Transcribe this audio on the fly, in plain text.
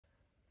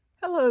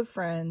Hello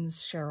friends,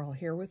 Cheryl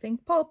here with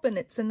Ink Pulp, and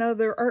it's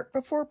another Art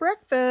Before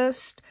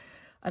Breakfast.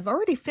 I've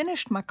already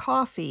finished my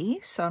coffee,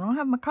 so I don't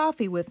have my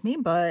coffee with me,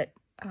 but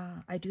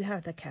I do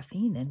have the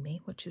caffeine in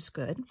me, which is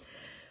good.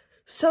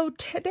 So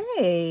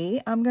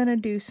today I'm going to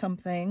do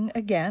something,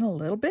 again, a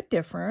little bit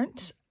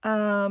different.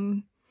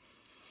 I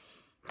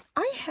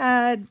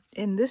had,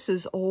 and this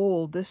is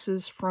old, this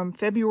is from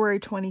February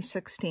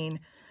 2016,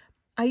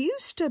 I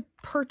used to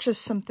purchase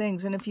some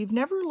things, and if you've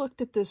never looked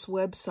at this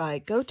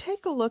website, go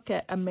take a look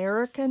at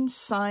American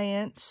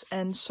Science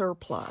and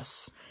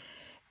Surplus.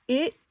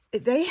 They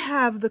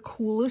have the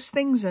coolest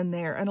things in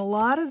there, and a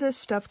lot of this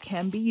stuff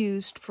can be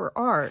used for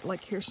art.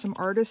 Like here's some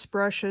artist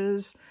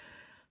brushes,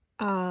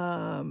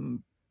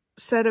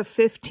 set of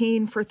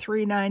 15 for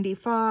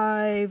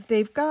 $3.95.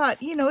 They've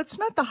got, you know, it's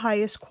not the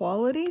highest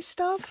quality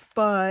stuff,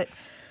 but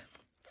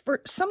for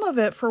some of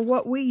it, for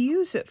what we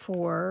use it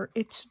for,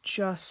 it's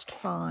just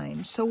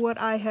fine. So what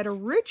I had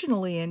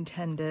originally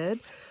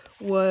intended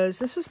was,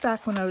 this was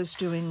back when I was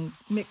doing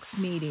mixed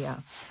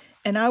media,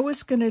 and I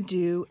was going to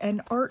do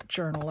an art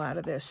journal out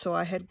of this. So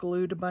I had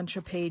glued a bunch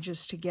of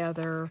pages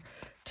together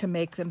to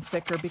make them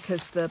thicker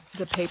because the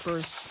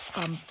paper's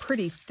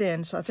pretty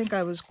thin. So I think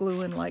I was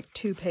gluing like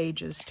 2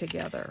 pages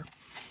together.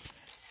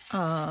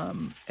 Yeah,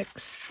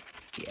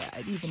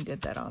 I even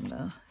did that on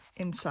the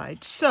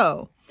inside.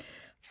 So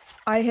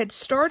I had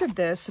started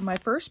this, and my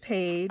first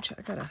page,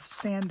 I gotta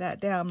sand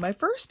that down. My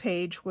first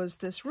page was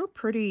this real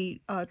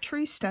pretty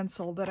tree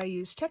stencil that I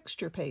used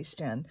texture paste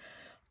in.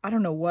 I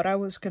don't know what I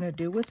was gonna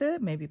do with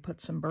it. Maybe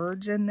put some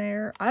birds in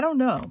there. I don't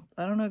know.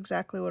 I don't know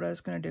exactly what I was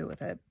gonna do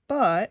with it.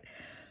 But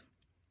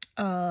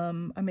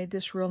I made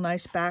this real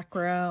nice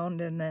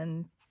background and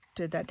then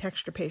did that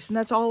texture paste. And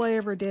that's all I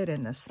ever did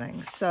in this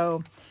thing.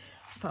 So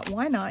I thought,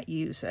 why not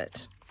use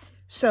it?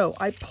 So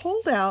I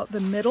pulled out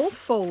the middle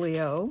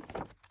folio,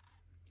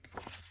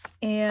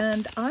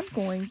 and I'm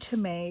going to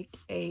make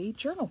a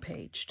journal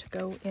page to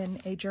go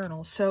in a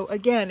journal. So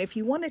again, if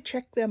you want to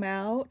check them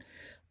out,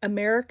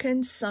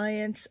 American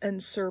Science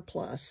and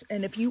Surplus.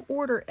 And if you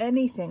order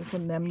anything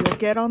from them, you'll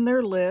get on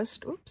their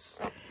list.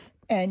 Oops.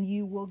 And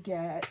you will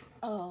get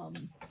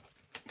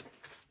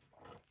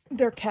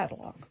their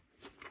catalog.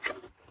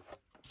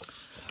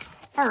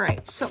 All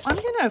right, so I'm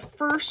going to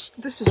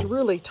first, this is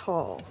really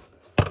tall.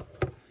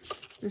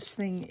 This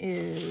thing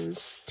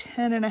is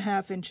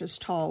 10.5 inches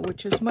tall,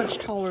 which is much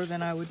taller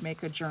than I would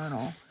make a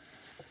journal.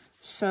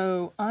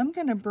 So I'm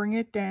going to bring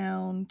it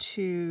down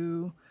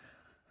to,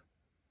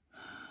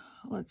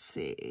 let's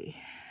see,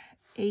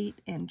 8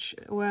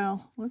 inches.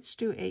 Well, let's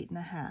do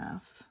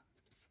 8.5.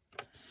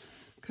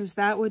 Because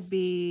that would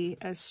be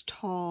as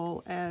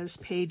tall as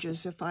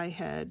pages if I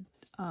had,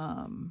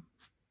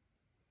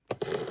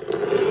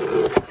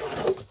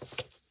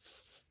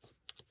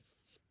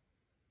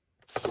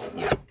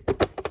 yeah.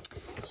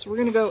 So we're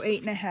going to go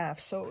 8.5.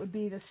 So it would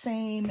be the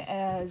same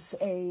as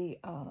a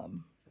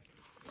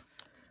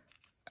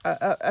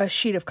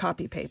sheet of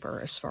copy paper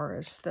as far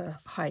as the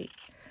height.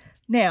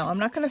 Now, I'm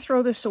not going to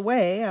throw this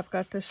away. I've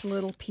got this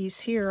little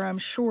piece here. I'm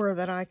sure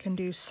that I can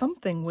do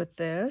something with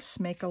this.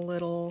 Make a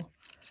little,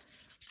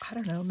 I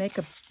don't know, make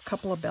a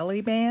couple of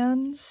belly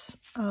bands.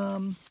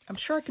 I'm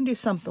sure I can do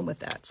something with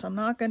that. So I'm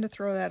not going to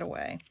throw that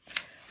away.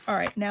 All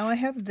right, now I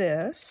have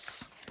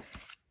this.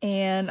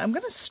 And I'm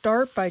going to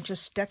start by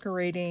just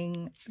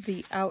decorating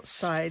the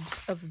outsides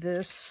of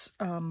this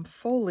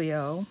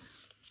folio.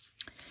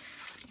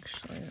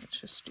 Actually, let's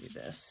just do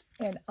this.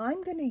 And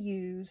I'm going to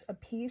use a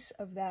piece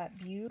of that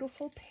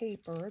beautiful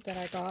paper that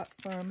I got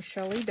from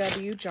Shelley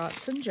W.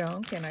 Jotson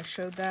Junk, and I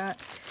showed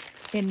that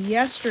in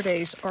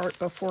yesterday's Art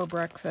Before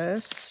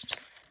Breakfast.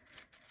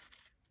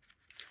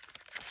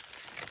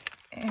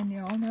 And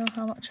y'all know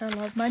how much I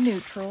love my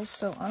neutrals,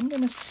 so I'm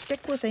going to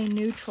stick with a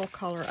neutral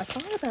color. I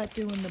thought about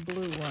doing the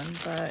blue one,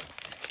 but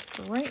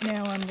for right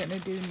now I'm going to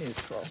do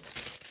neutral.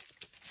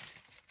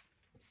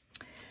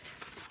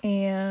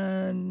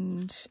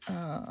 And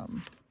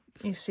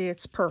you see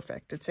it's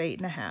perfect. It's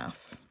 8.5.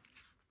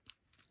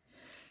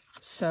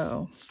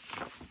 So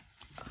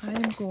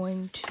I'm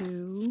going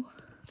to,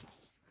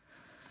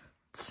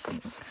 let's see,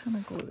 what kind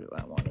of glue do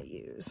I want to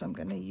use? I'm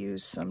going to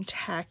use some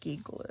tacky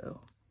glue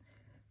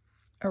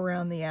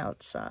around the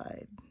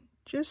outside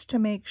just to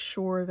make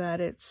sure that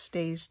it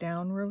stays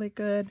down really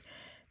good.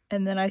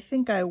 And then I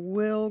think I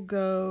will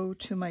go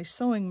to my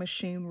sewing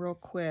machine real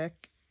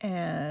quick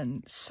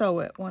and sew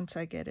it once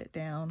I get it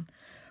down,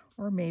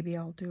 or maybe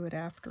I'll do it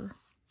after.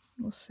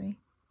 We'll see.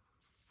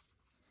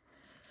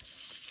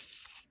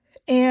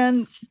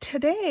 And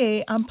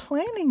today I'm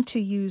planning to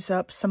use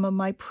up some of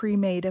my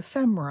pre-made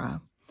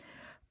ephemera.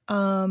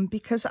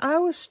 Because I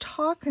was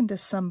talking to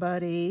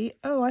somebody,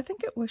 oh, I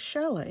think it was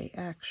Shelley,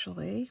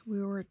 actually.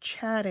 We were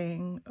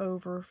chatting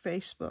over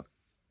Facebook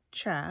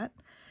chat.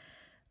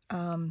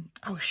 I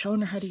was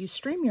showing her how to use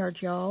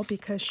StreamYard, y'all,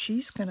 because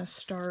she's going to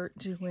start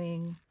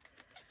doing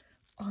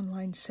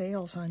online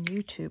sales on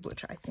YouTube,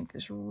 which I think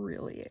is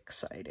really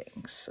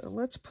exciting. So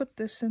let's put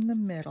this in the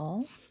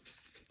middle.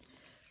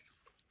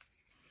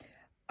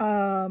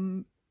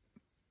 And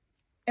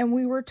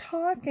we were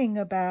talking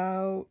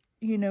about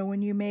you know,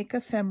 when you make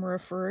ephemera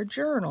for a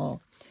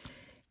journal,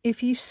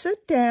 if you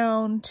sit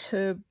down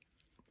to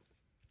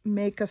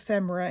make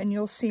ephemera, and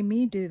you'll see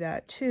me do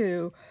that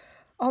too,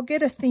 I'll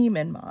get a theme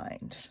in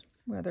mind,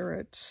 whether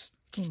it's,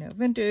 you know,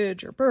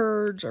 vintage or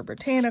birds or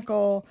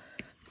botanical.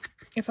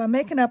 If I'm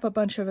making up a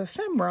bunch of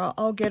ephemera,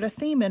 I'll get a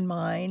theme in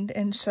mind,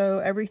 and so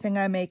everything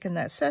I make in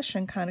that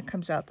session kind of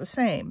comes out the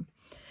same.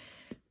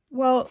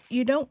 Well,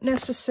 you don't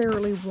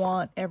necessarily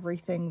want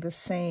everything the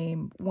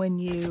same when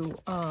you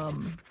are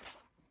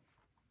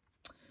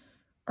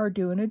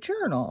doing a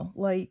journal.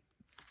 Like,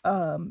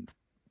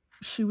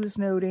 she was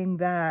noting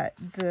that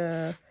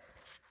the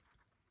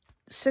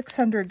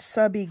 600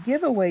 subby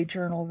giveaway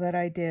journal that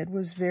I did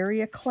was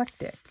very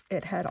eclectic.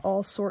 It had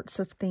all sorts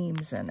of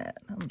themes in it.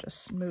 I'm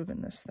just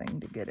moving this thing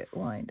to get it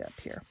lined up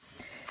here.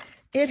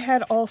 It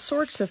had all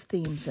sorts of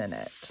themes in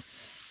it.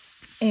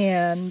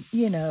 And,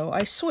 you know,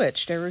 I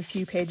switched. Every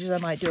few pages I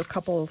might do a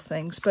couple of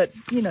things. But,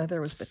 you know,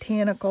 there was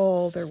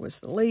botanical, there was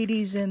the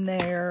ladies in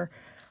there.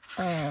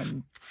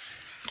 There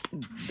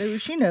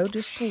was, you know,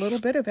 just a little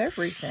bit of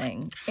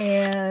everything.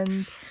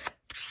 And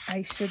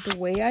I said the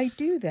way I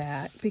do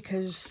that,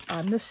 because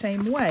I'm the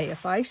same way.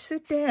 If I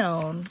sit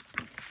down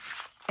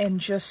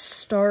and just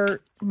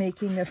start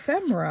making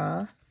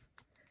ephemera,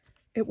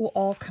 it will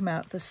all come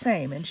out the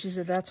same. And she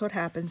said, that's what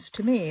happens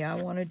to me. I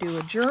want to do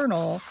a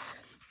journal.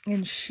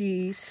 And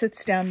she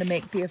sits down to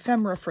make the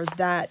ephemera for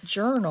that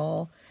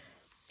journal,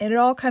 and it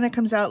all kind of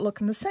comes out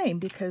looking the same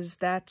because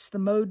that's the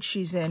mode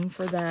she's in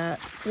for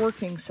that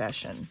working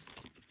session.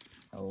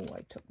 Oh, I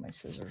took my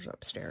scissors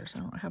upstairs. I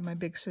don't have my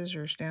big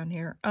scissors down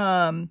here.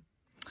 So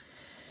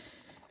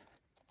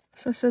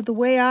I said the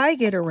way I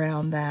get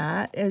around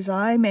that is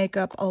I make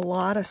up a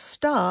lot of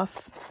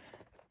stuff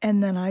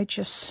and then I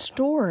just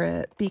store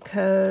it,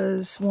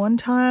 because one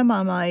time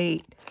I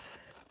might,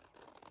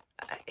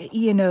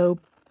 you know,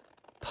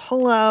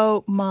 pull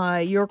out my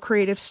Your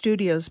Creative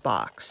Studios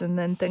box, and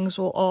then things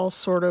will all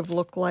sort of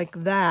look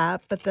like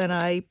that, but then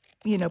I,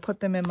 you know, put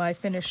them in my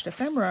finished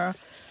ephemera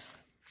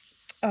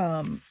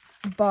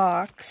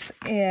box,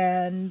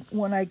 and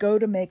when I go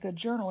to make a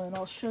journal, and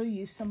I'll show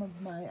you some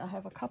of my, I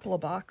have a couple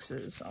of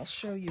boxes. I'll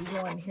show you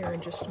one here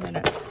in just a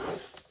minute.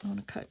 I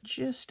want to cut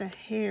just a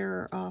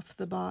hair off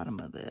the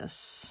bottom of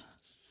this.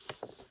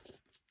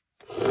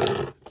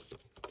 Okay.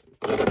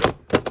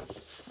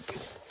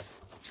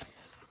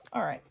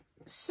 All right.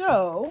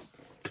 So,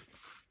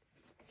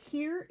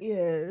 here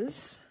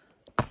is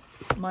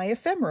my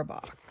ephemera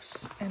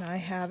box, and I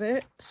have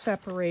it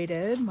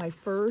separated. My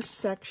first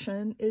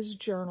section is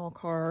journal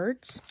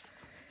cards,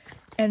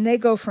 and they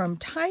go from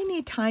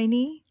tiny,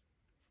 tiny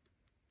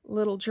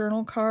little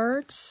journal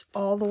cards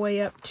all the way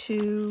up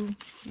to,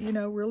 you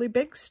know, really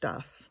big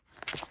stuff.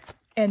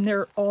 And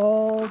they're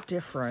all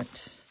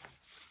different.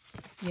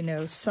 You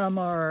know, some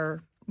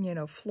are, you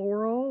know,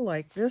 floral,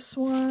 like this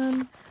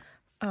one.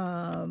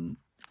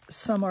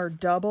 Some are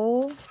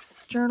double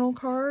journal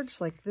cards,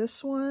 like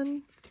this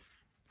one.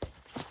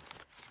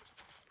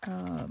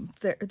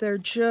 They're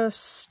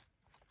just,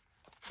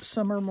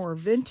 some are more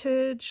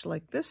vintage,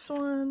 like this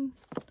one.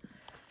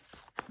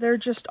 They're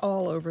just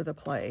all over the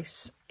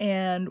place.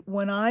 And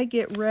when I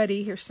get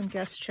ready, here's some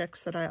guest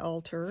checks that I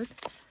altered.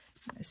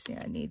 I see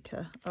I need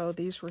to, oh,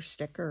 these were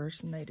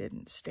stickers and they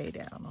didn't stay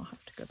down. I'll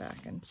have to go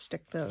back and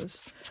stick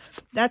those.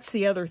 That's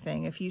the other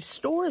thing. If you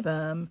store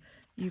them,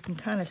 you can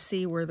kind of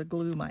see where the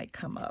glue might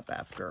come up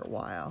after a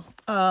while.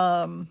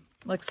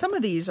 Like some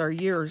of these are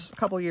a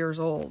couple years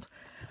old.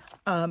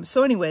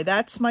 So anyway,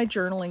 that's my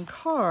journaling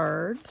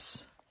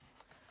cards.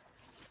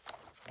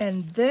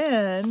 And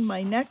then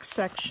my next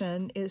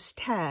section is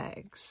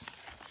tags.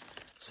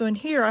 So in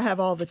here I have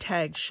all the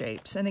tag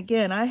shapes. And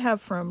again, I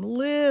have from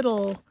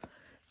little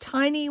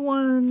tiny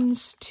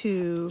ones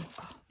to,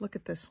 oh, look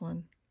at this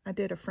one. I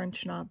did a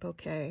French knot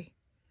bouquet.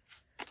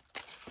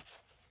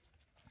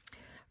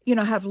 You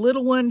know, I have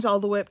little ones all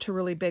the way up to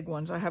really big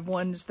ones. I have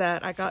ones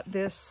that I got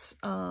this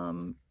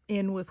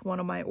in with one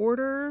of my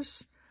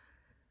orders.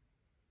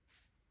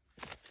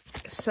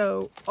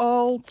 So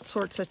all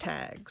sorts of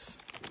tags.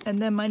 And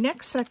then my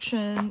next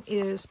section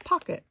is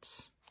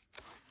pockets.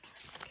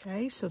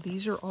 Okay, so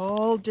these are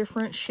all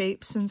different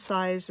shapes and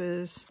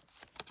sizes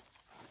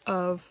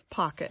of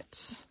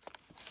pockets.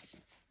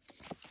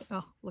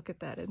 Oh, look at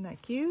that. Isn't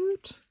that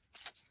cute?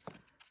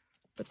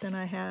 But then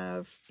I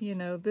have, you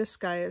know, this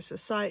guy is a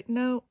side.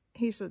 No,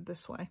 he said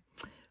this way.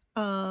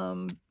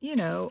 You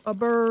know, a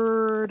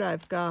bird.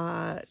 I've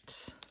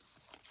got,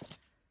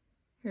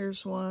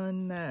 here's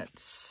one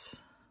that's,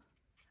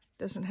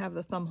 doesn't have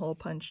the thumb hole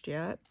punched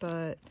yet,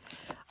 but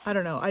I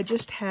don't know. I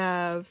just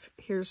have,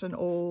 here's an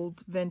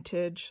old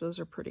vintage. Those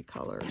are pretty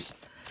colors.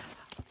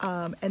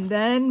 And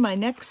then my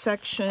next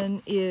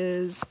section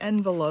is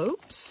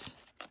envelopes.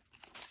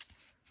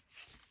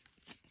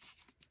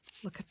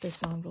 Look at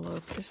this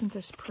envelope. Isn't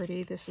this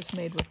pretty? This is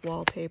made with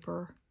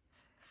wallpaper.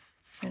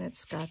 And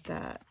it's got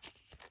that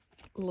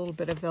little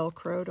bit of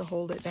Velcro to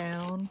hold it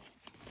down.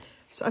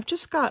 So I've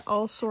just got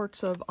all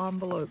sorts of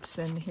envelopes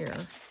in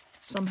here.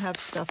 Some have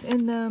stuff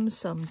in them,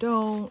 some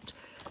don't.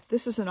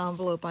 This is an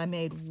envelope I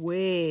made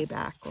way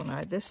back when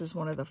this is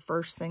one of the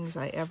first things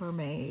I ever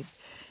made.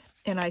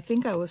 And I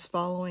think I was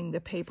following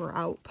the Paper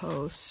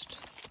Outpost.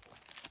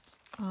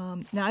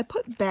 Now I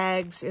put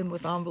bags in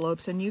with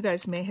envelopes, and you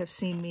guys may have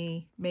seen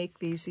me make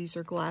these. These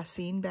are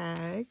glassine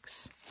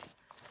bags.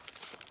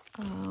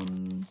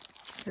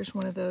 There's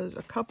one of those,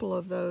 a couple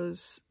of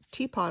those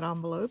teapot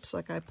envelopes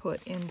like I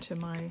put into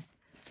my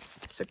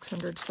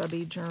 600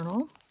 subby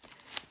journal.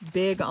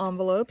 Big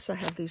envelopes, I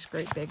have these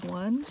great big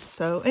ones.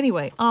 So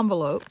anyway,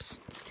 envelopes.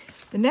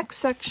 The next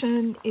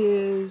section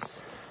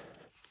is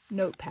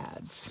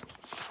notepads.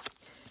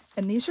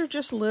 And these are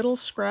just little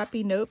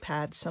scrappy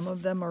notepads. Some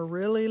of them are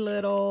really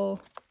little.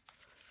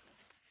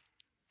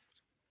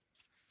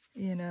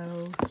 You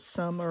know,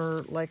 some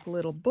are like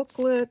little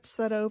booklets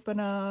that open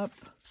up.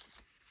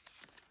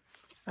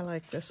 I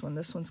like this one.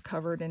 This one's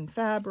covered in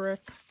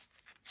fabric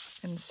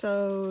and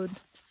sewed.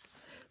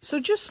 So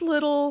just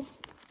little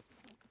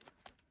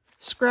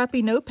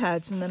scrappy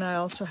notepads. And then I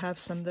also have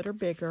some that are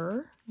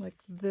bigger, like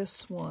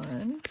this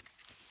one.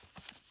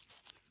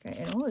 Okay,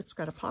 and it's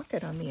got a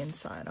pocket on the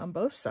inside, on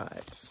both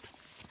sides.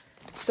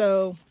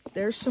 So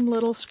there's some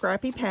little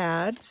scrappy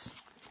pads.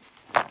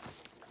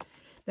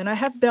 Then I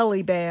have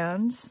belly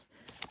bands.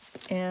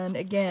 And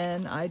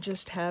again, I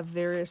just have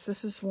various,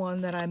 this is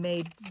one that I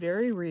made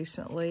very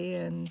recently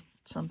and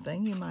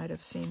something, you might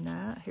have seen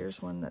that.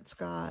 Here's one that's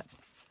got,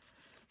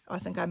 I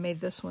think I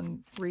made this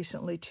one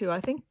recently too. I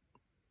don't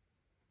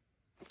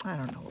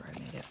know where I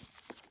made it.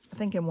 I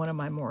think in one of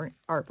my more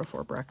art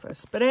before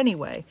breakfast. But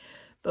anyway,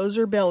 those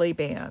are belly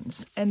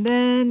bands. And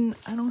then,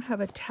 I don't have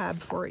a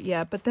tab for it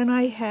yet, but then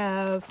I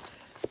have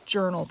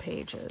journal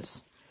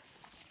pages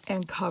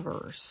and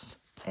covers.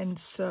 And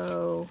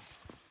so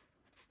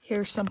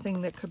here's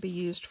something that could be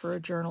used for a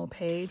journal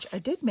page. I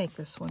did make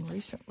this one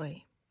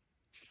recently.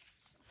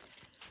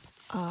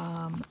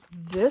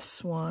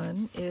 This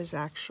one is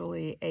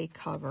actually a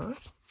cover.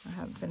 I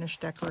haven't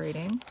finished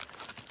decorating.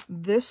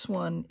 This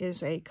one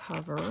is a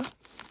cover.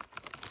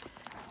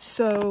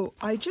 So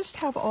I just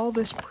have all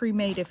this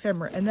pre-made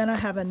ephemera. And then I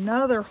have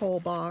another whole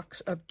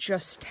box of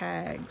just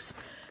tags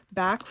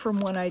back from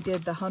when I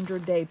did the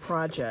 100-day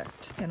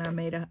project. And I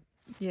made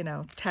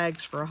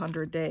tags for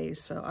 100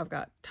 days. So I've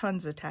got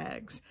tons of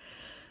tags.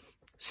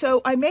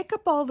 So I make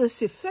up all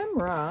this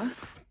ephemera,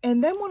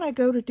 and then when I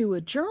go to do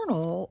a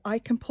journal, I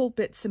can pull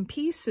bits and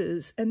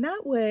pieces, and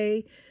that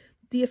way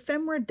the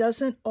ephemera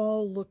doesn't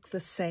all look the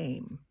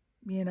same.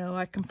 You know,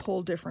 I can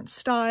pull different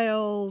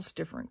styles,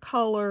 different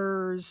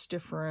colors,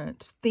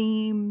 different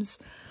themes,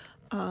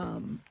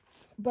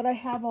 but I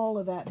have all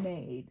of that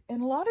made.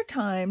 And a lot of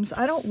times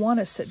I don't want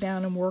to sit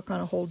down and work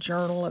on a whole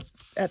journal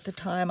at the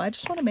time. I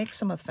just want to make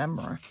some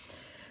ephemera.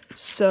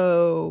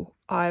 So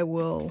I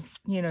will,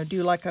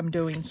 do like I'm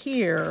doing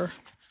here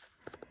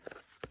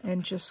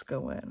and just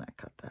go in. I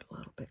cut that a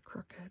little bit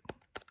crooked.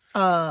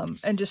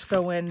 And just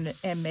go in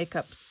and make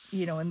up,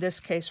 in this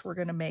case, we're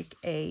going to make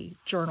a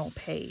journal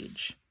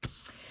page.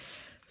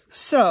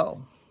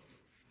 So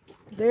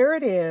there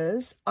it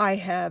is. I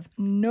have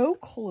no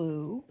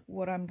clue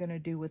what I'm going to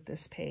do with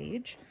this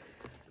page,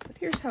 but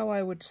here's how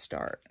I would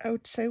start. I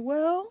would say,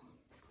 well,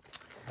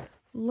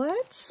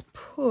 let's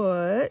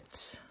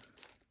put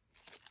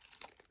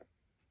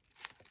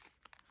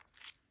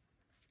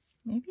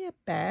maybe a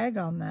bag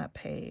on that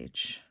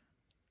page.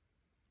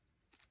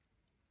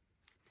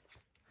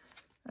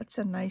 That's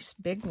a nice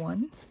big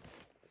one.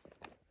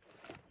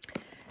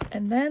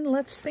 And then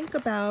let's think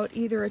about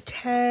either a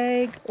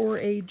tag or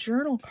a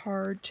journal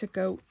card to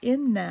go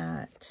in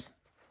that.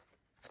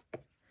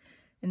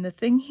 And the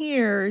thing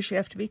here is you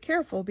have to be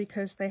careful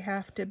because they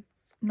have to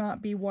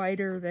not be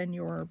wider than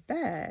your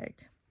bag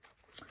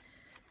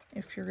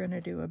if you're going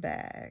to do a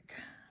bag.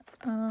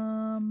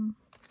 That's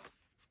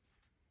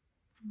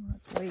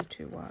way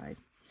too wide.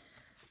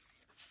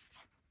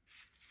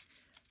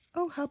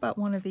 Oh, how about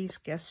one of these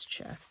guest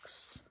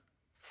checks?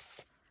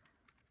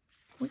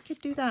 We could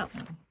do that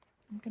one.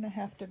 I'm going to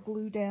have to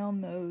glue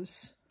down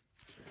those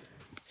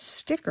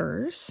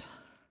stickers.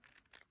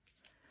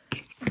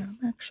 And I'm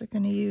actually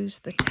going to use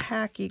the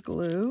tacky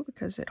glue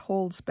because it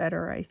holds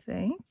better, I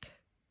think.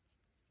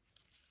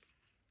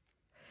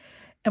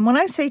 And when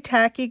I say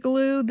tacky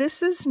glue,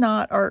 this is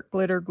not art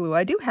glitter glue.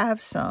 I do have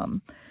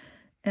some,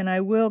 and I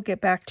will get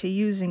back to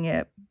using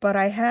it. But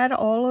I had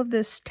all of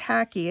this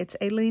tacky. It's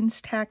Aleene's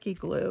tacky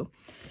glue.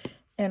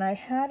 And I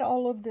had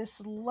all of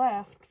this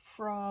left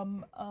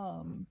from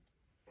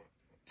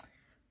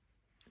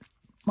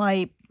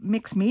my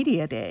mixed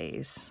media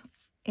days,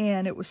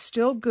 and it was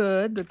still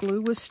good. The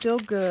glue was still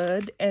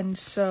good, and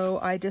so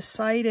I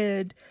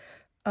decided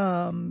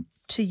to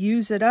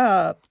use it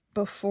up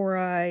before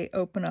I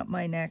open up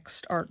my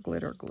next art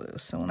glitter glue.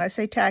 So when I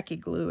say tacky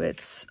glue,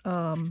 it's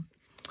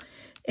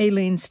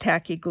Aleene's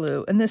tacky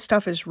glue, and this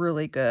stuff is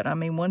really good. I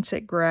mean, once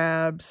it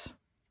grabs,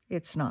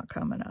 it's not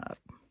coming up.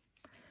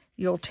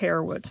 You'll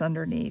tear what's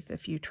underneath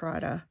if you try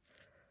to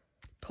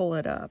pull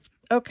it up.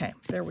 Okay,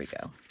 there we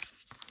go.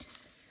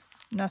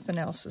 Nothing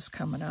else is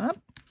coming up.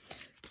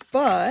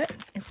 But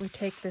if we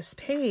take this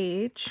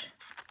page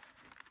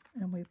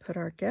And we put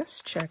our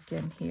guest check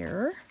in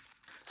here.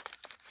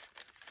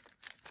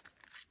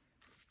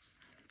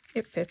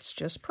 It fits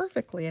just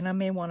perfectly, and I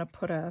may want to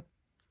put a,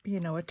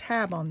 a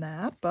tab on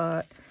that,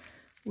 but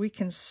we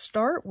can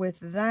start with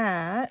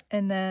that,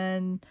 and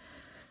then,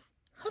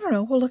 I don't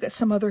know, we'll look at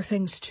some other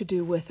things to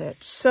do with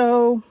it.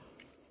 So,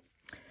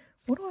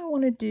 what do I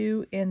want to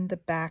do in the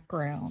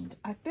background?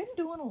 I've been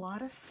doing a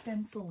lot of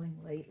stenciling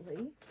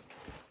lately,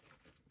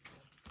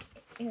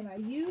 and I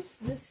use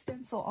this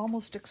stencil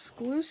almost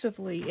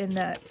exclusively in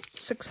that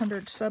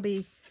 600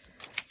 subby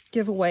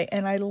giveaway,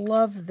 and I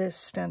love this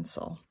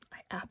stencil.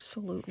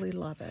 Absolutely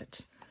love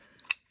it.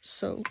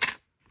 So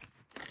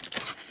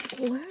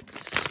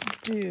let's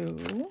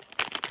do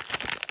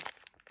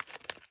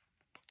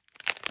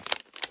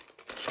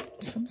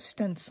some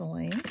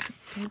stenciling.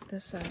 Move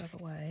this out of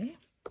the way.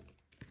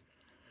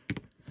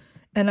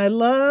 And I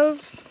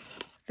love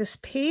this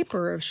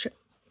paper of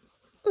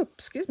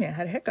excuse me, I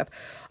had a hiccup.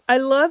 I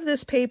love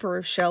this paper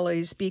of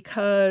Shelley's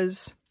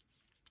because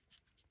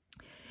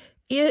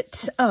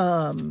it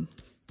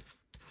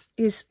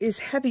is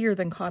heavier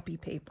than copy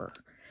paper.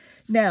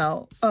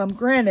 Now,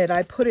 granted,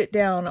 I put it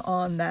down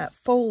on that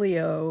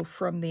folio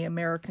from the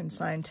American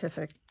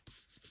Scientific,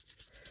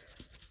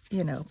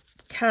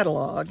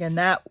 catalog, and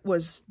that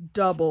was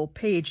double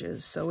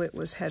pages, so it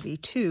was heavy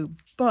too.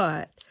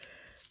 But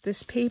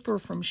this paper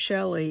from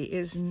Shelley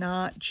is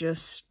not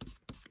just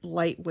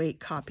lightweight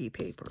copy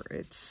paper.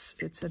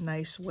 It's a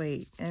nice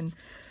weight, and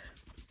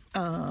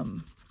I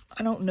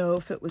don't know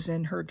if it was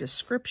in her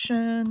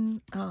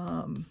description.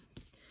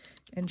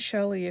 And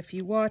Shelley, if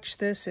you watch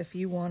this, if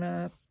you want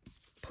to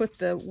put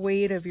the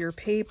weight of your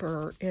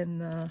paper in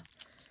the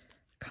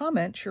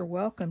comments, you're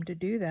welcome to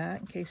do that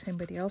in case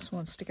anybody else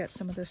wants to get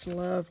some of this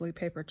lovely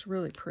paper. It's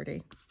really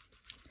pretty.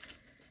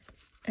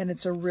 And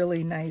it's a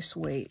really nice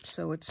weight.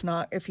 So it's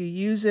not, if you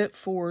use it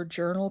for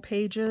journal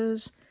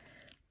pages,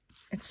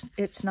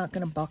 it's not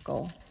going to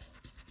buckle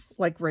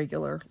like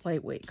regular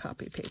lightweight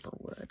copy paper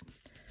would.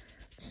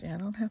 Let's see, I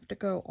don't have to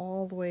go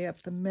all the way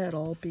up the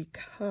middle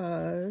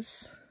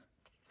because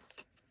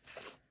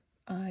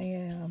I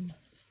am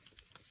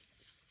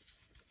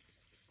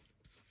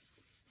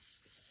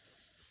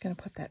going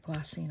to put that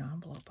glassine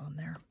envelope on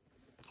there.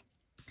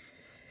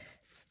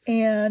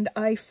 And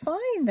I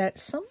find that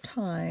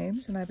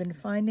sometimes, and I've been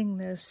finding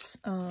this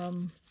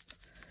on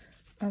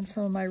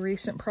some of my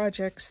recent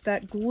projects,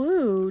 that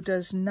glue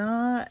does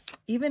not,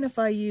 even if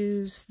I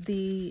use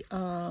the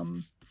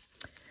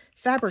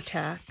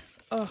Fabri-Tac,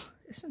 oh,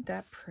 isn't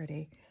that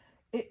pretty?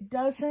 It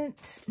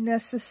doesn't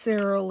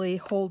necessarily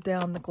hold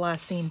down the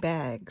glassine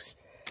bags.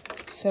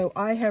 So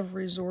I have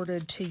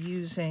resorted to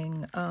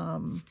using,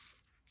 look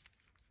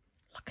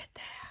at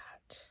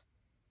that.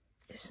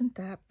 Isn't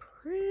that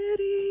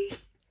pretty?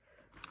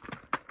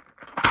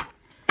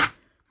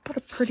 What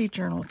a pretty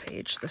journal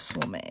page this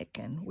will make.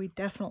 And we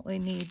definitely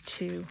need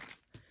to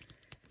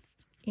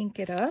ink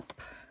it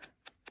up.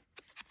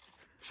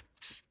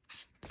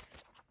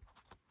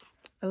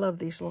 I love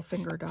these little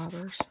finger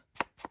daubers.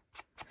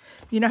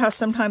 You know how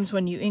sometimes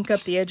when you ink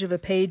up the edge of a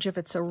page, if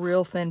it's a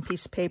real thin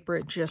piece of paper,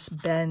 it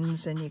just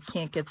bends and you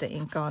can't get the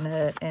ink on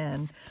it.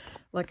 And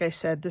like I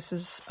said, this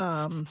is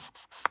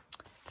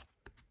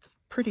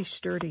pretty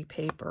sturdy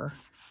paper.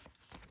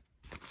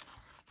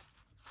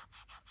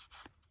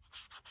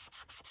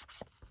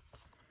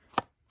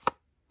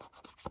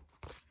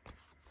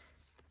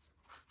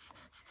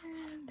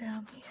 And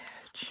down the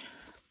edge.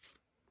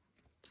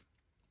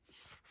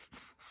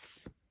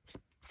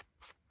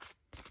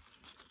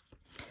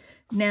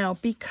 Now,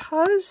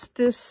 because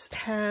this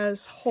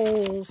has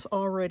holes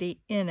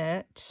already in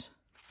it,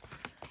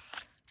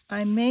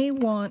 I may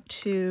want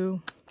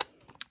to,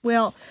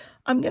 well,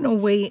 I'm going to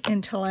wait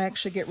until I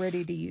actually get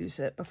ready to use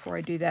it before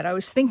I do that. I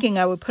was thinking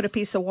I would put a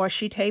piece of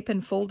washi tape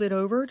and fold it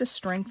over to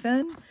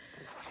strengthen.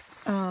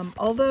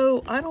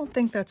 Although I don't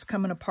think that's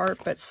coming apart,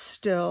 but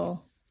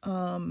still,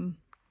 I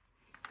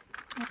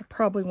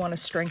probably want to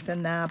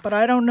strengthen that. But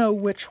I don't know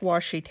which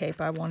washi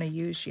tape I want to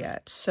use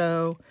yet.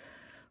 So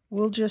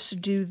we'll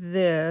just do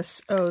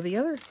this. Oh, the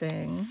other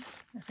thing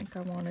I think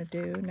I want to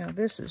do, now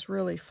this is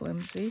really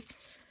flimsy,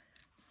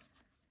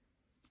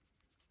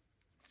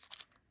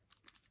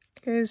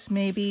 is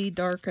maybe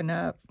darken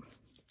up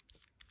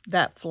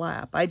that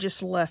flap. I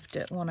just left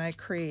it when I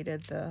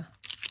created the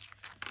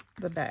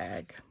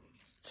bag.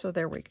 So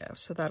there we go.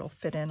 So that'll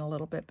fit in a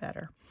little bit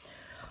better.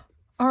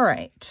 All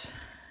right.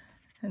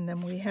 And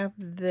then we have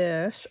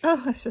this.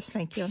 Oh, it says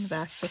thank you on the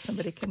back, so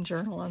somebody can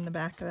journal on the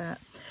back of that.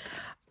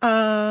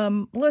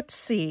 Let's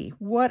see,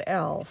 what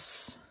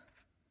else?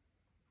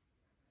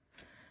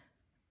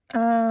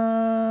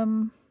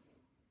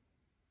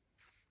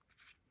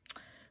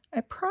 I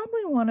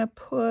probably want to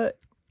put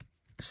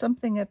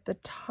something at the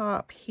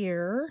top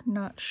here.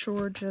 Not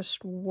sure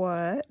just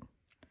what.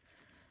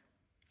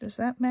 Does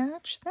that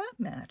match? That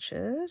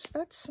matches.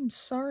 That's some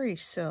sari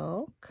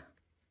silk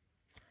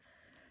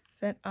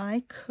that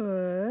I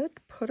could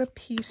put a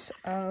piece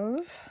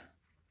of.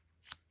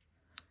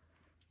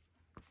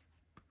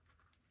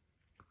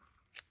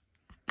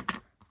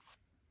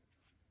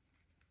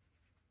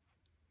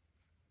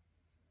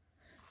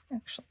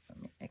 Actually, let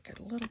me make it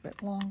a little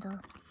bit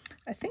longer.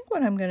 I think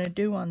what I'm going to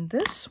do on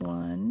this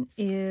one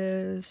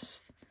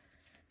is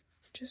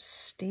just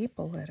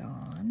staple it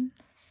on.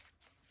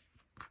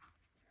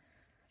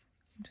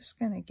 I'm just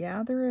going to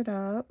gather it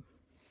up.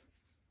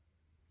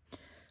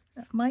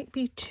 That might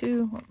be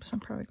too, oops, I'm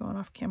probably going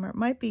off camera. It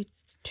might be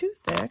too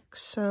thick,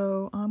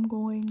 so I'm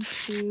going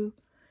to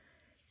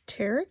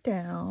tear it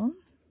down.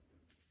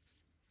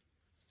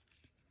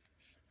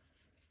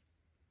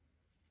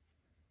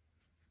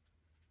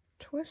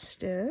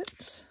 Twist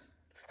it.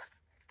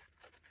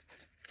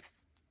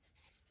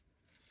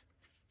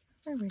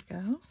 There we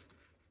go.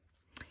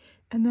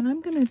 And then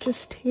I'm going to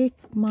just take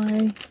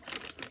my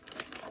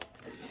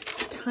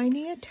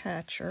tiny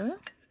attacher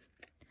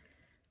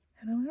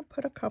and I'm going to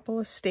put a couple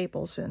of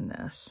staples in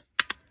this,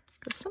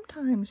 because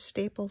sometimes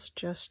staples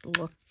just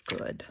look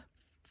good.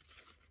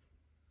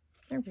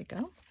 There we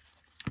go.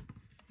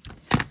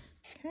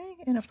 Okay,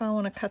 and if I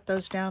want to cut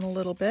those down a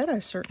little bit, I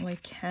certainly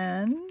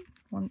can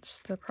once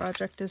the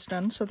project is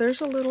done. So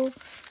there's a little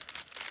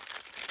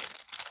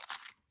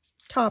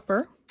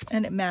topper,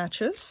 and it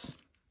matches.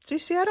 So you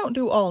see, I don't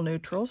do all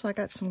neutrals. I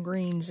got some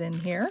greens in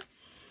here.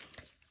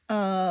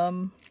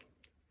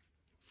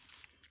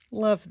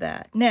 Love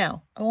that.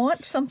 Now, I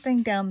want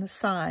something down the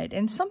side,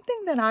 and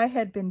something that I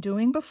had been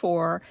doing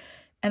before,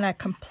 and I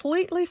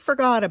completely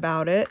forgot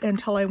about it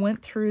until I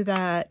went through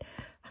that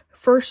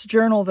first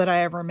journal that I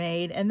ever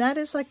made, and that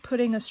is like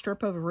putting a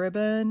strip of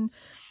ribbon,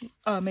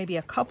 maybe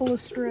a couple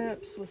of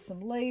strips with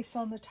some lace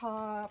on the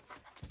top.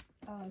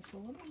 So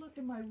let me look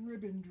in my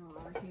ribbon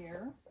drawer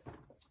here.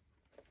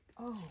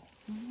 Oh,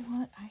 you know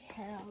what?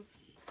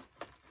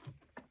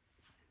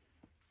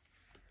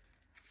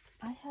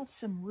 I have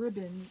some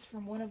ribbons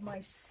from one of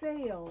my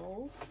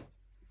sales.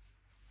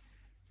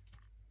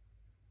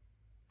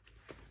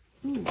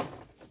 Ooh,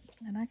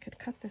 and I could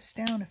cut this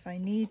down if I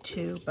need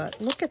to, but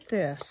look at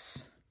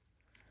this.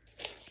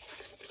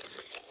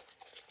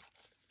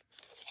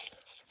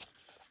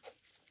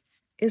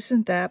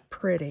 Isn't that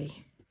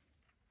pretty?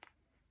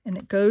 And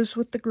it goes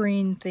with the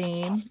green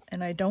theme,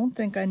 and I don't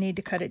think I need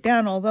to cut it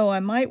down, although I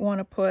might want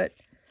to put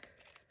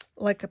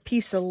like a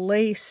piece of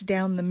lace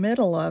down the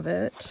middle of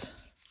it.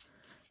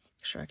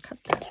 Make sure I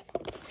cut that.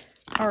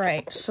 All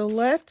right, so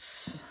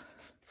this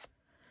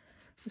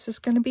is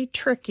going to be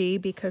tricky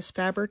because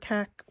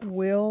Fabri-Tac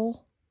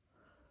will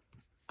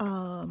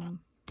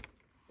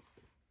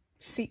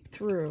seep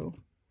through.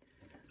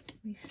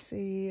 Let me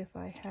see if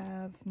I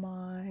have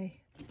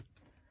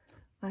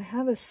I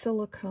have a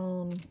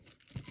silicone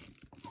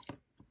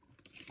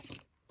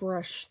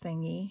brush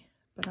thingy,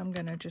 but I'm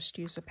going to just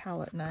use a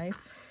palette knife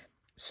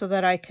so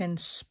that I can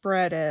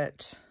spread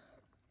it.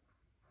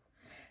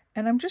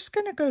 And I'm just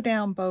going to go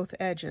down both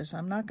edges.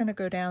 I'm not going to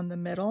go down the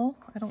middle.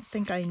 I don't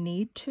think I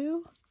need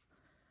to.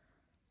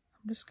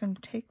 I'm just going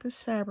to take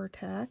this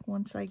Fabri-Tac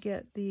once I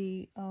get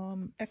the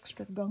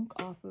extra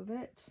gunk off of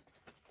it.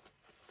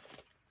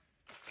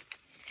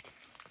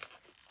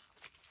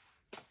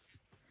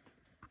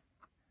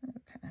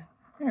 Okay,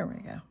 there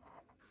we go.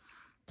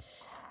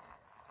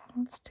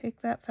 Let's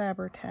take that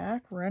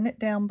Fabri-Tac, run it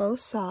down both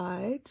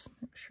sides.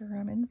 Make sure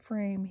I'm in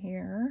frame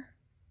here.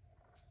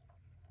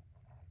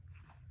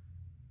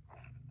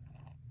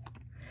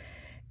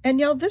 And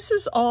y'all, this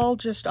is all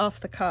just off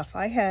the cuff.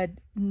 I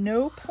had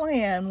no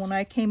plan when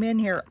I came in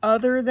here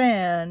other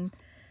than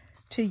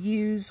to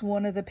use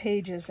one of the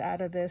pages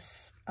out of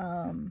this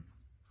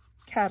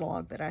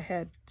catalog that I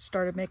had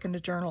started making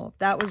a journal of.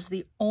 That was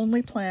the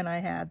only plan I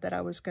had, that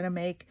I was going to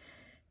make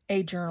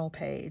a journal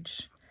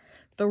page.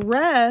 The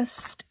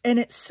rest, and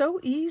it's so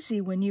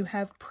easy when you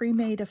have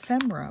pre-made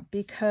ephemera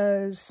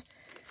because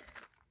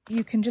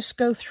you can just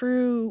go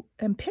through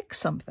and pick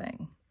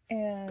something.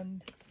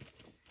 And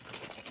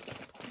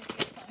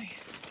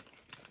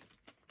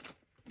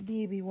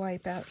BB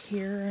wipe out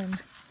here, and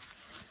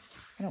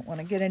I don't want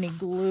to get any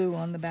glue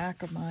on the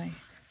back of my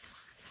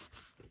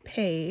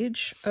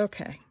page.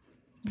 Okay,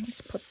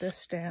 let's put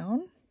this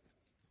down.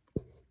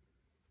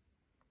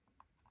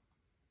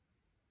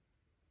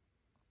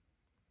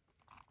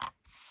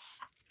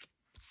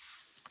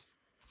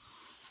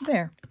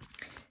 There.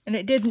 And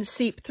it didn't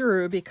seep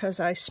through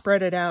because I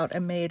spread it out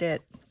and made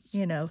it,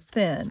 you know,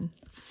 thin.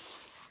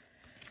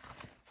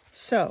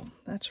 So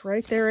that's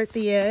right there at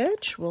the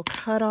edge. We'll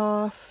cut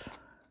off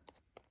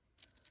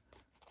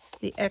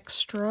the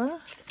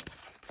extra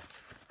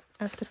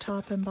at the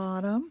top and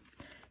bottom.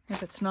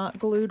 If it's not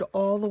glued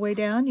all the way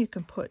down, you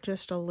can put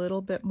just a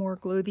little bit more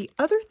glue. The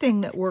other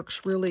thing that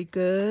works really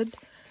good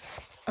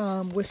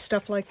with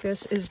stuff like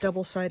this is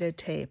double-sided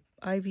tape.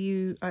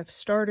 I've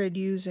started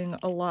using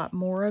a lot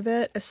more of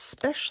it,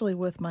 especially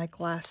with my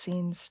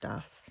glassine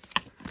stuff.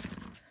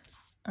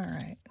 All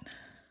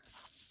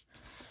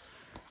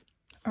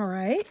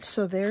right,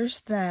 so there's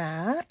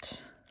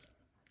that.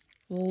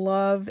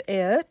 Love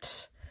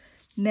it.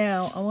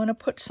 Now, I want to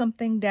put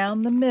something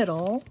down the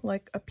middle,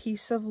 like a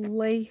piece of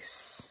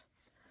lace.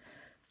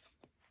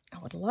 I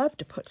would love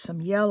to put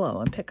some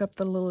yellow and pick up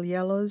the little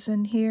yellows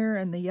in here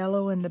and the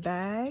yellow in the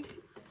bag,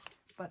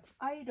 but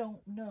I don't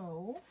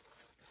know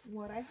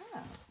what I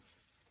have.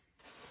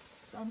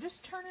 So I'm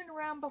just turning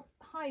around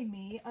behind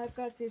me. I've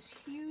got this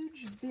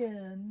huge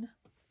bin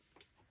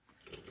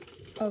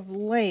of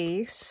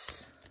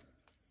lace.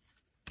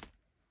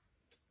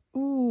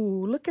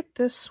 Ooh, look at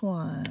this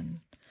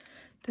one.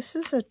 This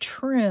is a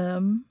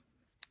trim,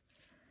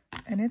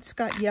 and it's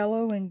got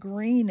yellow and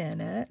green in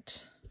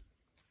it.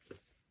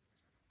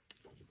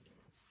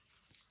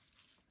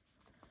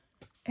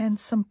 And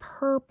some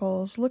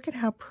purples. Look at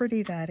how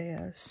pretty that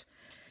is.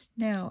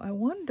 Now, I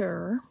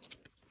wonder,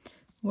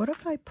 what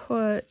if I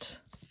put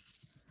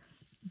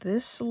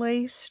this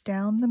lace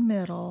down the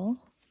middle?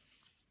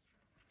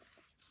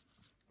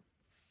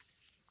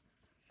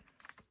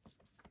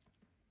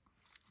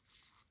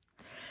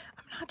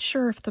 I'm not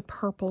sure if the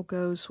purple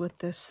goes with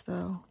this,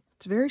 though.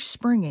 It's very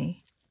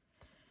springy.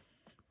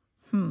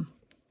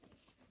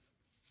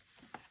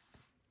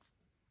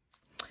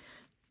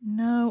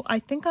 No, I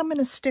think I'm going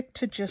to stick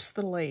to just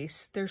the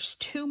lace. There's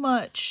too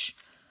much,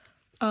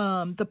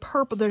 the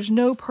purple, there's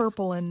no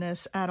purple in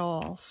this at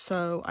all.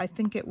 So I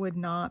think it would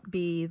not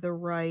be the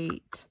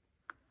right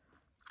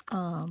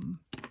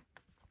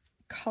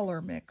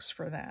color mix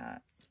for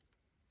that.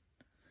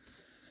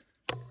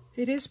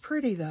 It is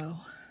pretty though.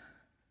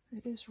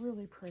 It is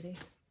really pretty.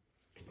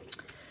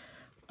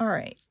 All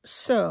right,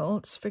 so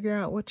let's figure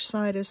out which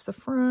side is the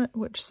front,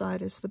 which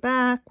side is the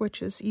back,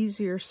 which is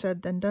easier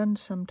said than done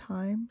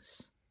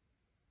sometimes.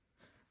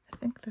 I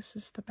think this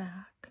is the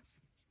back.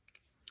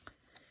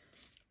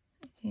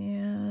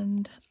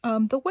 And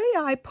the way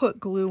I put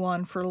glue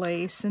on for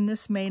lace, and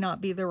this may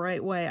not be the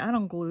right way, I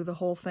don't glue the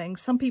whole thing.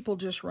 Some people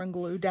just run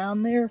glue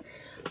down there,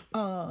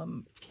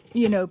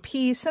 you know,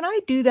 piece, and I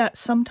do that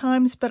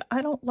sometimes, but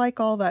I don't like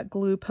all that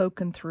glue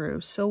poking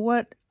through. So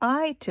what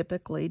I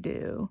typically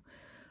do,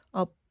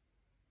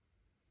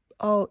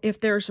 if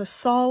there's a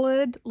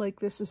solid, like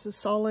this is a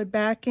solid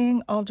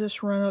backing, I'll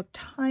just run a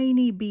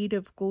tiny bead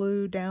of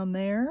glue down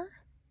there.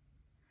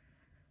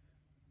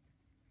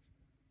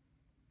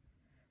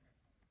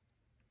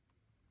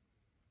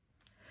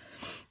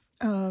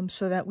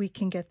 So that we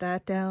can get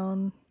that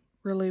down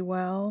really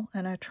well.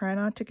 And I try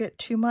not to get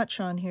too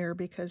much on here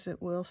because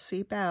it will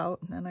seep out,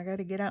 and then I got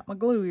to get out my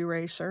glue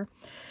eraser.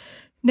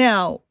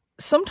 Now,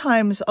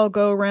 sometimes I'll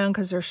go around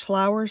because there's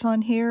flowers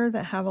on here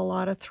that have a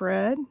lot of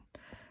thread.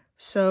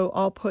 So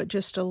I'll put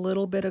just a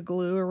little bit of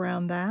glue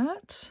around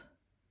that.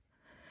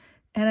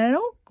 And I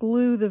don't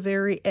glue the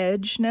very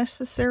edge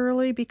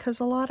necessarily because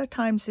a lot of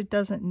times it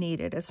doesn't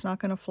need it. It's not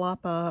going to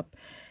flop up.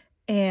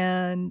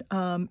 And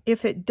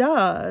if it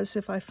does,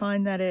 if I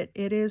find that it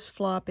is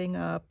flopping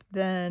up,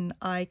 then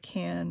I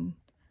can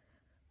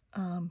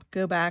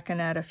go back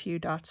and add a few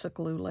dots of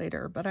glue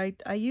later. But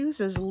I use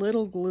as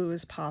little glue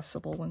as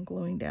possible when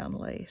gluing down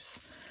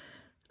lace.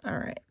 All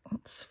right,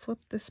 let's flip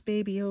this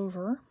baby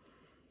over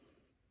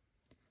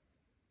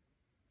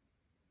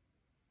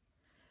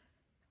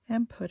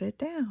and put it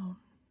down,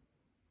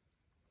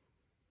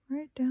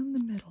 right down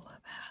the middle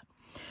of that.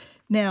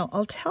 Now,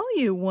 I'll tell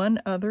you one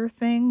other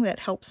thing that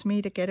helps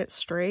me to get it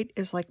straight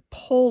is like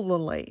pull the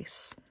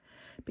lace,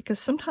 because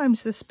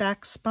sometimes this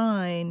back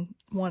spine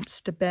wants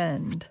to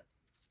bend,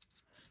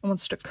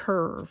 wants to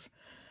curve,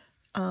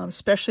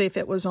 especially if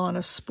it was on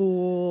a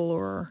spool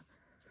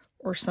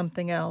or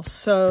something else.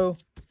 So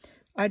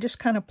I just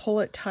kind of pull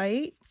it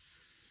tight,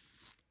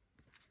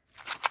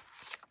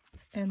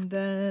 and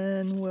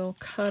then we'll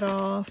cut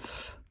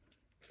off.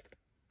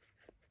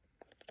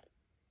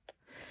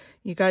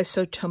 You guys,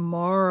 so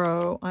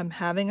tomorrow I'm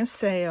having a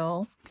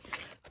sale.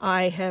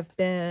 I have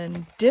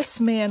been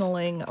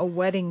dismantling a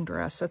wedding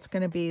dress. That's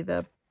going to be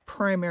the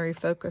primary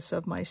focus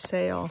of my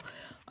sale.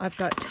 I've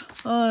got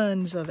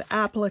tons of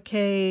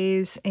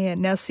appliques,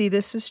 and now see,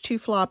 this is too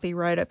floppy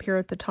right up here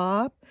at the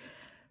top.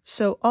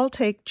 So I'll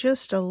take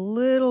just a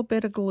little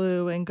bit of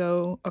glue and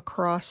go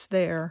across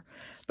there.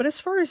 But as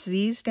far as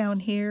these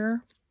down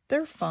here,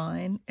 they're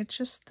fine. It's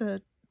just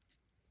the,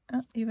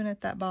 even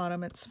at that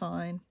bottom, it's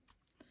fine.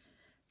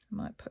 I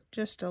might put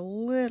just a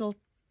little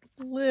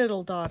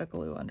dot of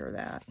glue under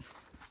that.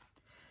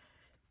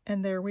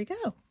 And there we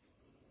go.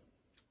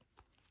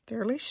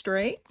 Fairly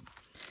straight.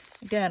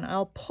 Again,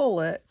 I'll pull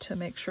it to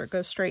make sure it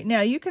goes straight. Now,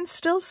 you can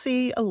still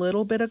see a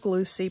little bit of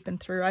glue seeping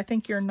through. I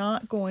think you're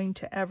not going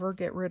to ever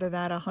get rid of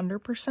that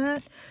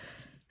 100%,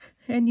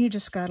 and you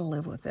just got to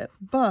live with it.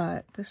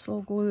 But this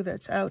little glue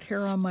that's out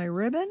here on my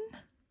ribbon,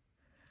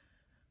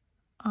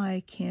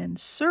 I can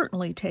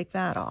certainly take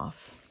that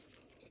off.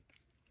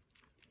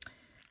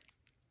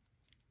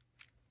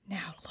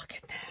 Now, look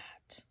at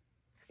that.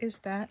 Is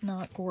that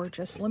not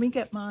gorgeous? Let me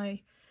get my,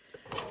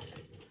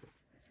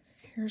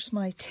 here's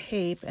my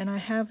tape, and I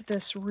have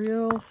this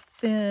real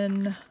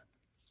thin,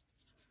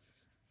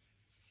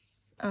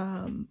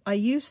 I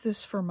use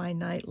this for my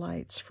night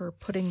lights, for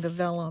putting the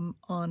vellum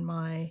on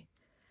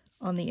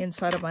the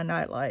inside of my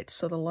night lights,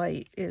 so the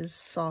light is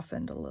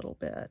softened a little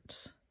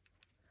bit.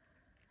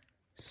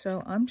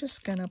 So I'm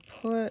just gonna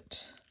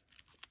put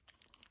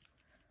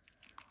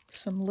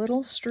some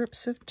little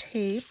strips of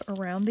tape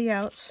around the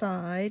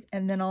outside,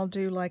 and then I'll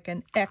do like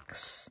an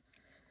X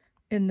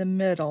in the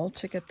middle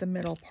to get the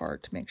middle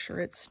part to make sure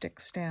it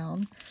sticks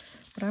down.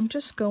 But I'm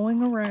just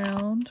going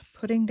around,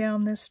 putting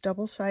down this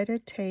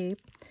double-sided tape.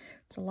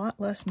 It's a lot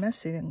less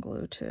messy than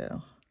glue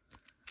too.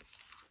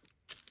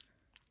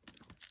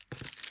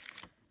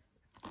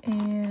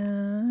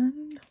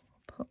 And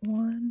put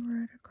one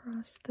right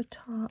across the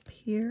top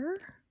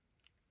here.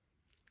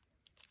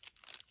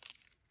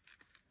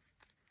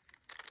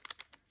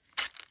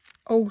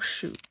 Oh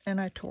shoot,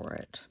 and I tore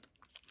it.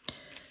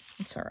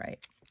 It's all right.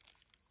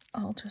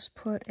 I'll just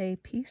put a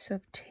piece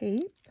of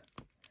tape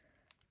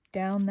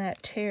down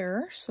that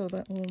tear so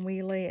that when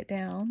we lay it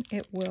down,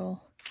 it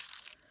will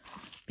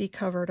be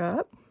covered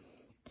up.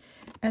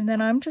 And then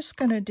I'm just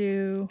going to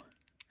do,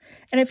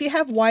 and if you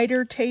have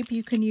wider tape,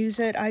 you can use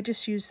it. I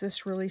just use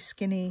this really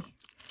skinny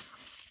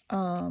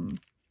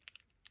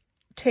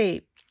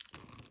tape.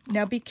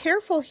 Now be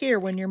careful here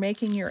when you're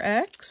making your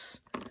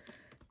X.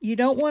 You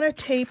don't want to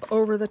tape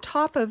over the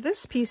top of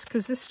this piece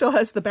because this still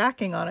has the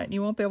backing on it and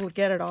you won't be able to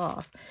get it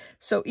off.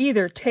 So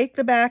either take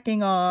the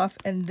backing off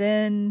and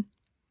then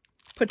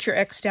put your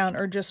X down,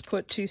 or just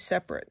put two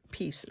separate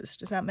pieces.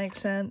 Does that make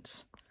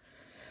sense?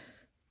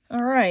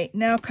 All right,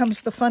 now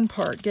comes the fun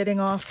part, getting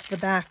off the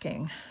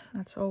backing.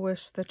 That's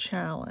always the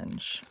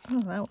challenge.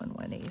 Oh, that one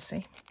went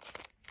easy.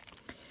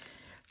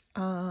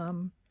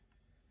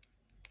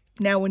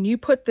 Now, when you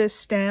put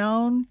this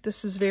down,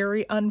 this is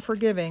very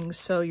unforgiving,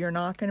 so you're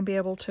not going to be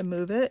able to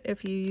move it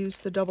if you use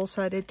the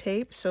double-sided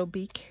tape, so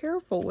be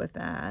careful with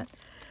that.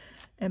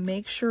 And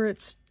make sure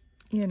it's,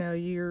 you know,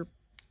 you're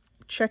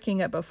checking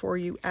it before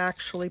you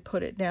actually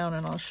put it down,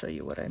 and I'll show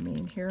you what I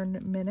mean here in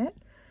a minute.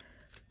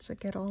 So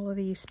get all of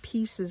these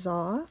pieces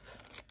off.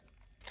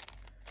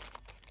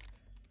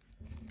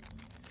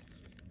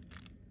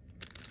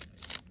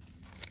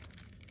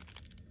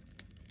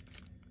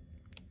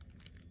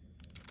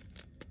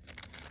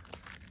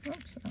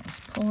 Oops, I was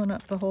pulling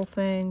up the whole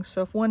thing.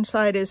 So if one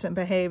side isn't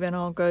behaving,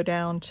 I'll go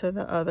down to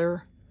the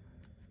other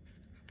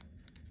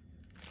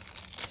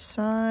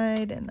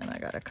side, and then I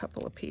got a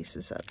couple of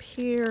pieces up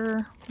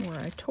here where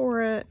I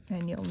tore it,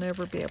 and you'll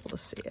never be able to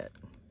see it.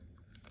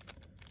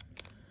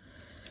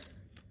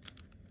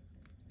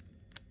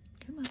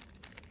 Come on.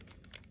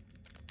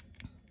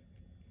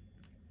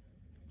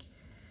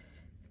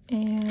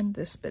 And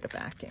this bit of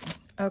backing.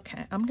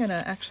 Okay, I'm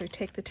gonna actually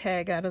take the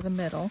tag out of the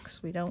middle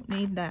because we don't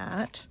need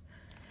that.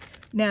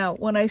 Now,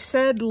 when I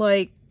said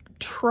like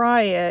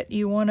try it,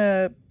 you want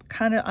to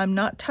kind of, I'm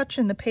not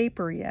touching the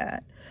paper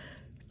yet.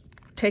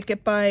 Take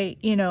it by,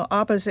 you know,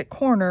 opposite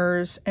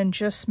corners and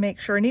just make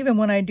sure. And even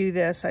when I do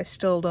this, I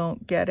still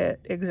don't get it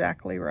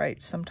exactly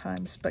right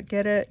sometimes, but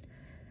get it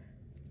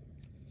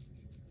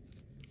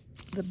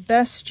the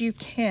best you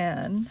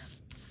can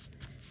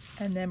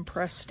and then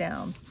press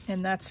down.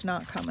 And that's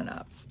not coming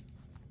up.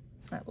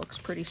 That looks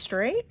pretty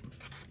straight.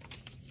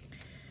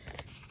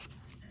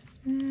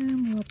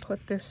 And we'll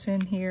put this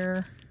in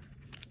here.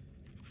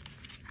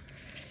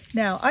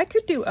 Now, I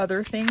could do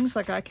other things,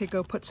 like I could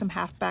go put some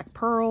half-back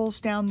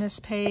pearls down this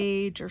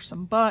page, or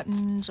some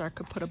buttons, or I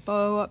could put a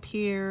bow up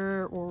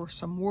here, or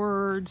some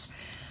words.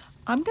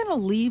 I'm going to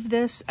leave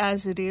this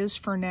as it is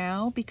for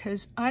now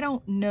because I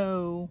don't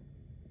know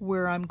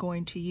where I'm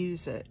going to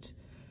use it.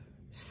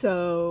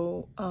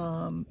 So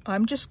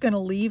I'm just going to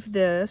leave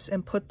this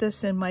and put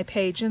this in my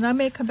page, and I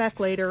may come back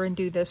later and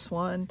do this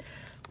one.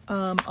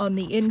 On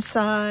the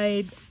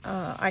inside,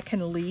 I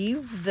can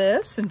leave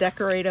this and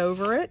decorate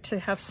over it to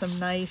have some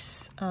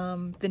nice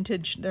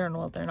vintage,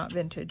 well, they're not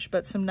vintage,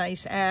 but some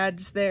nice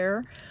ads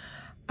there.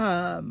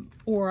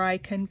 Or I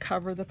can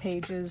cover the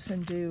pages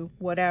and do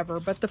whatever.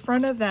 But the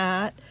front of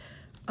that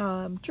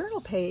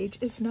journal page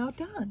is now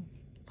done.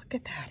 Look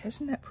at that,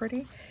 isn't that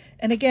pretty?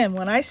 And again,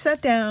 when I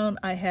sat down,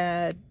 I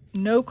had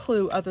no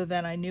clue other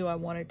than I knew I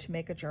wanted to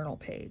make a journal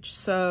page.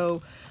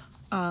 So,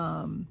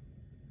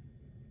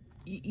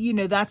 you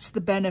know, that's the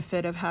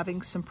benefit of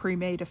having some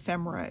pre-made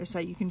ephemera, is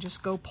that you can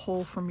just go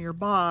pull from your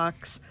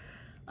box.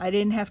 I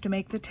didn't have to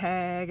make the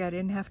tag. I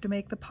didn't have to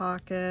make the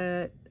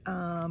pocket.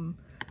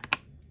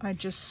 I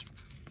just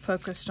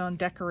focused on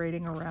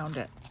decorating around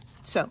it.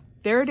 So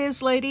there it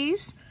is,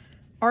 ladies.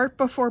 Art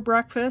before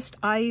breakfast.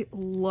 I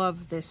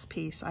love this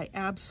piece. I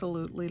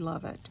absolutely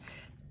love it.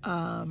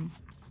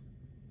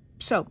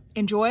 So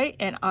enjoy,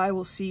 and I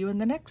will see you in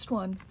the next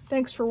one.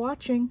 Thanks for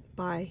watching.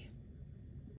 Bye.